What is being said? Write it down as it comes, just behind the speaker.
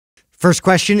First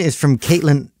question is from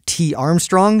Caitlin T.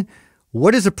 Armstrong.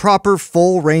 What is a proper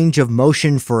full range of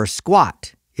motion for a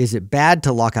squat? Is it bad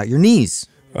to lock out your knees?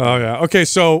 Oh, yeah. Okay,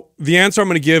 so the answer I'm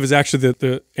going to give is actually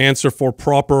the answer for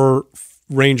proper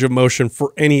range of motion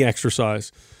for any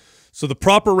exercise. So the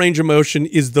proper range of motion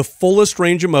is the fullest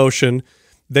range of motion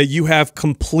that you have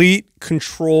complete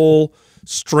control,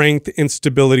 strength, and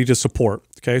stability to support.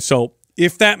 Okay, so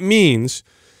if that means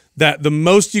that the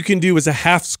most you can do is a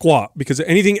half squat, because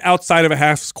anything outside of a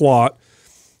half squat,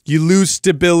 you lose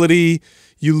stability,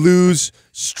 you lose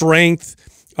strength,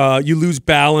 you lose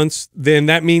balance, then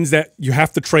that means that you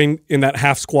have to train in that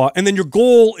half squat. And then your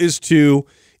goal is to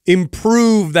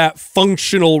improve that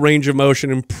functional range of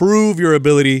motion, improve your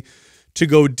ability to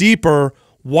go deeper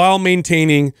while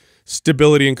maintaining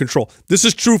stability and control. This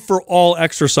is true for all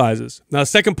exercises. Now, the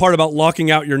second part about locking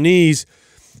out your knees,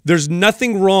 there's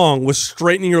nothing wrong with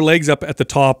straightening your legs up at the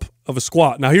top of a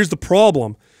squat. Now, here's the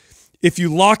problem. If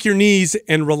you lock your knees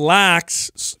and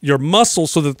relax your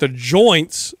muscles so that the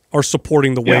joints are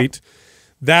supporting the weight,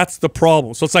 that's the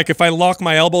problem. So it's like if I lock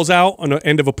my elbows out on the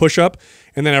end of a push-up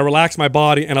and then I relax my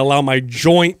body and allow my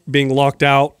joint being locked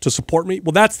out to support me,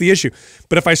 well, that's the issue.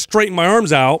 But if I straighten my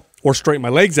arms out or straighten my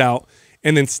legs out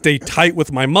and then stay tight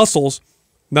with my muscles,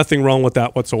 nothing wrong with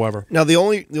that whatsoever. Now, the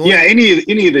only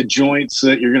any of the joints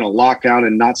that you're going to lock out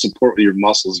and not support with your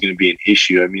muscles is going to be an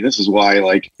issue. I mean, this is why,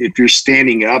 like, if you're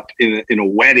standing up in a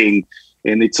wedding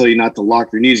and they tell you not to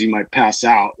lock your knees, you might pass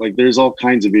out. Like, there's all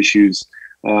kinds of issues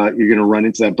you're going to run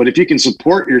into that. But if you can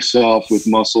support yourself with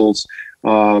muscles,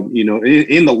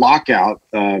 in the lockout,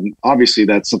 obviously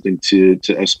that's something to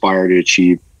aspire to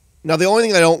achieve. Now, the only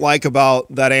thing I don't like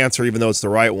about that answer, even though it's the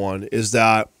right one, is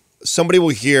that somebody will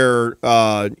hear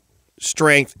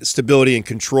strength, stability, and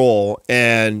control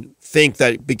and think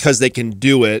that because they can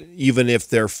do it, even if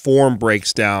their form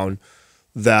breaks down,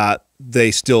 that they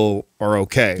still are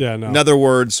okay. Yeah, no. In other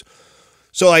words,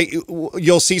 so like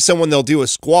you'll see someone, they'll do a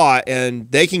squat and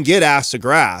they can get ass to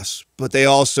grass, but they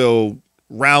also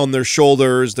round their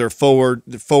shoulders, their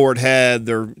forward head,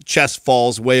 their chest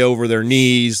falls way over their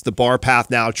knees. The bar path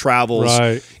now travels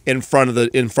in front of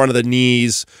the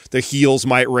knees. Their heels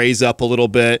might raise up a little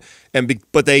bit,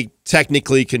 but they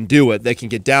technically can do it. They can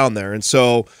get down there, and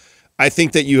so I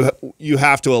think that you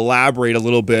have to elaborate a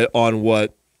little bit on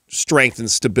what strength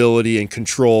and stability and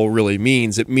control really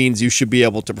means. It means you should be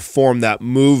able to perform that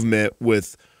movement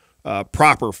with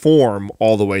proper form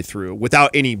all the way through without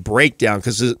any breakdown,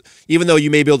 because even though you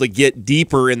may be able to get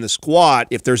deeper in the squat,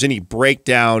 if there's any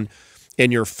breakdown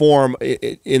in your form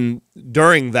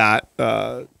during that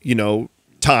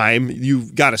time,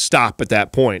 you've got to stop at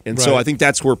that point. And so I think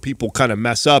that's where people kind of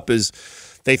mess up, is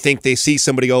they think they see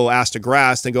somebody go ass to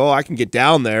grass and go, oh, I can get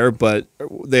down there, but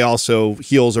they also,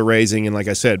 heels are raising, and like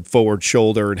I said, forward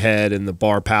shoulder and head, and the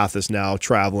bar path is now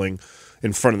traveling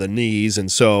in front of the knees.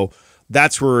 And so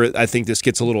that's where I think this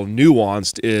gets a little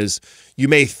nuanced, is you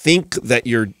may think that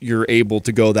you're able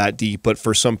to go that deep, but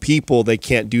for some people, they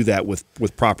can't do that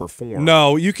with proper form.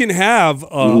 No, you can have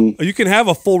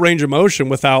a full range of motion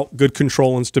without good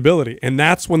control and stability. And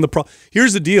that's when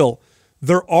here's the deal.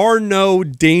 There are no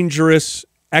dangerous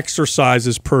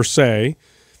exercises per se.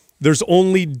 There's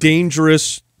only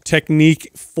dangerous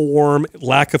technique, form,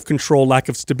 lack of control, lack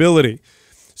of stability.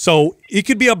 So it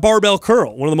could be a barbell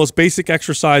curl, one of the most basic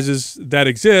exercises that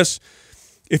exists.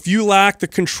 If you lack the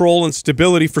control and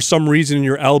stability for some reason in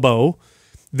your elbow,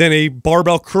 then a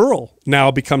barbell curl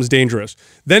now becomes dangerous.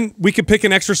 Then we could pick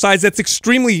an exercise that's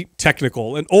extremely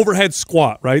technical, an overhead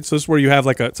squat, right? So this is where you have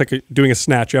it's like doing a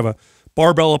snatch. You have a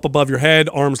barbell up above your head,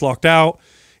 arms locked out,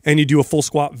 and you do a full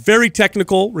squat. Very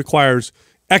technical, requires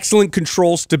excellent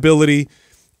control, stability,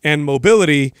 and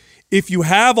mobility. If you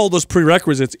have all those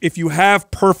prerequisites, if you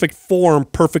have perfect form,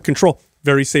 perfect control,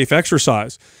 very safe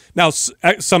exercise. Now,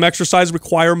 some exercises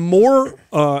require more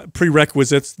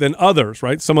prerequisites than others,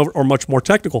 right? Some are much more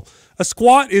technical. A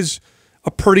squat is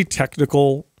a pretty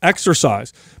technical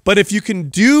exercise. But if you can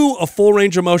do a full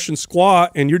range of motion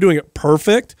squat and you're doing it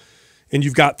perfect, and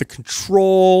you've got the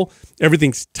control,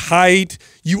 everything's tight,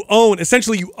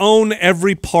 essentially you own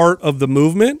every part of the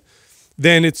movement,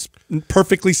 then it's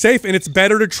perfectly safe, and it's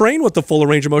better to train with the full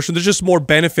range of motion. There's just more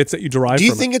benefits that you derive from it. Do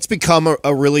you think it's become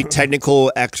a really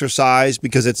technical exercise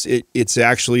because it's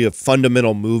actually a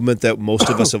fundamental movement that most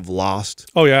of us have lost?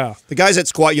 Oh, yeah. The guys at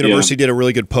Squat University did a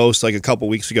really good post like a couple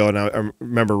weeks ago, and I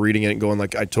remember reading it and going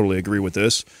like, I totally agree with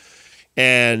this.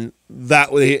 And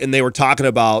they were talking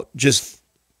about just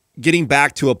getting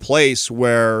back to a place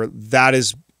where that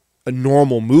is a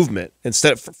normal movement.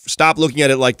 Stop looking at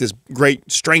it like this great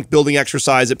strength building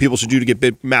exercise that people should do to get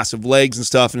big, massive legs and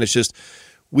stuff. And it's just,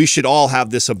 we should all have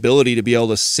this ability to be able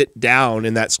to sit down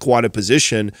in that squatted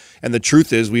position. And the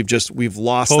truth is we've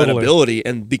lost that ability.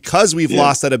 And because we've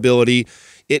lost that ability,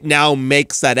 it now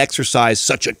makes that exercise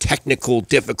such a technical,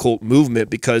 difficult movement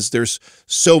because there's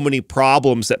so many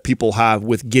problems that people have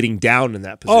with getting down in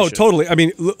that position. Oh, totally. I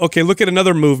mean, okay, look at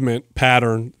another movement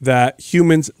pattern that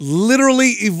humans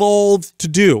literally evolved to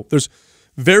do. There's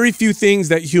very few things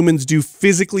that humans do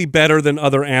physically better than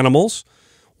other animals.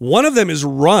 One of them is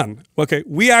run. Okay,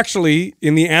 we actually,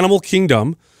 in the animal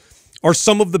kingdom, are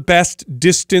some of the best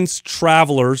distance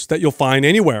travelers that you'll find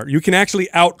anywhere. You can actually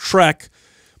out-trek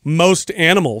most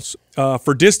animals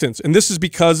for distance. And this is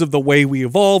because of the way we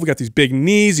evolve. We got these big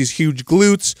knees, these huge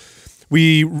glutes.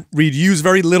 We use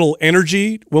very little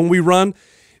energy when we run.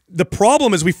 The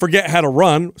problem is we forget how to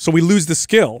run, so we lose the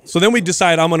skill. So then we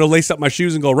decide, I'm going to lace up my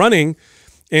shoes and go running.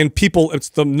 And people, it's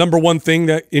the number one thing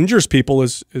that injures people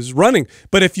is running.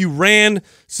 But if you ran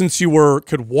since you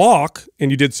could walk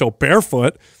and you did so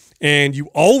barefoot and you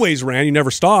always ran, you never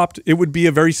stopped, it would be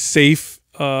a very safe,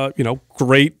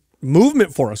 great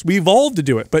movement for us. We evolved to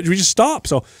do it, but we just stopped.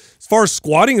 So as far as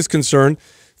squatting is concerned,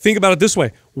 think about it this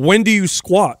way. When do you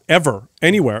squat ever,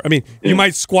 anywhere? I mean, you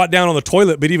might squat down on the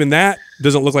toilet, but even that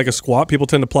doesn't look like a squat. People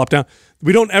tend to plop down.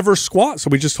 We don't ever squat, so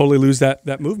we just totally lose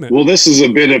that movement. Well, this is a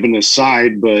bit of an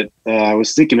aside, but I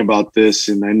was thinking about this,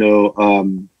 and I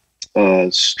know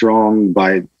Strong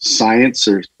by Science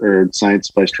or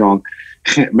Science by Strong,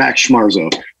 Max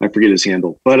Schmarzo, I forget his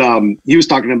handle, but he was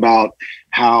talking about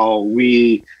how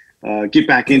we get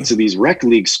back into these rec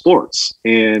league sports,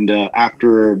 and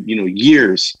after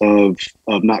years of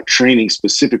not training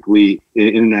specifically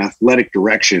in an athletic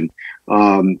direction,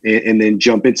 and then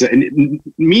jump into. And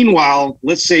meanwhile,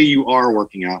 let's say you are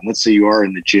working out, let's say you are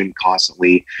in the gym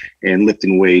constantly and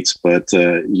lifting weights, but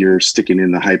you're sticking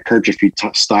in the hypertrophy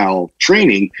style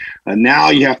training.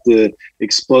 Now you have to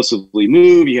explosively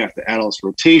move. You have to add all this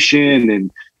rotation,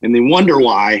 and they wonder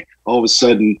why all of a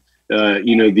sudden.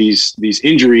 These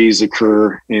injuries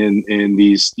occur and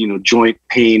these, joint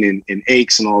pain and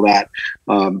aches and all that.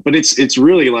 But it's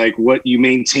really like what you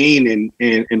maintain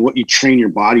and what you train your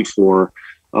body for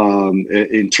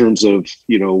in terms of,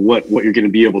 what you're going to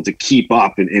be able to keep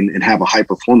up and have a high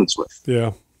performance with.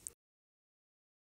 Yeah.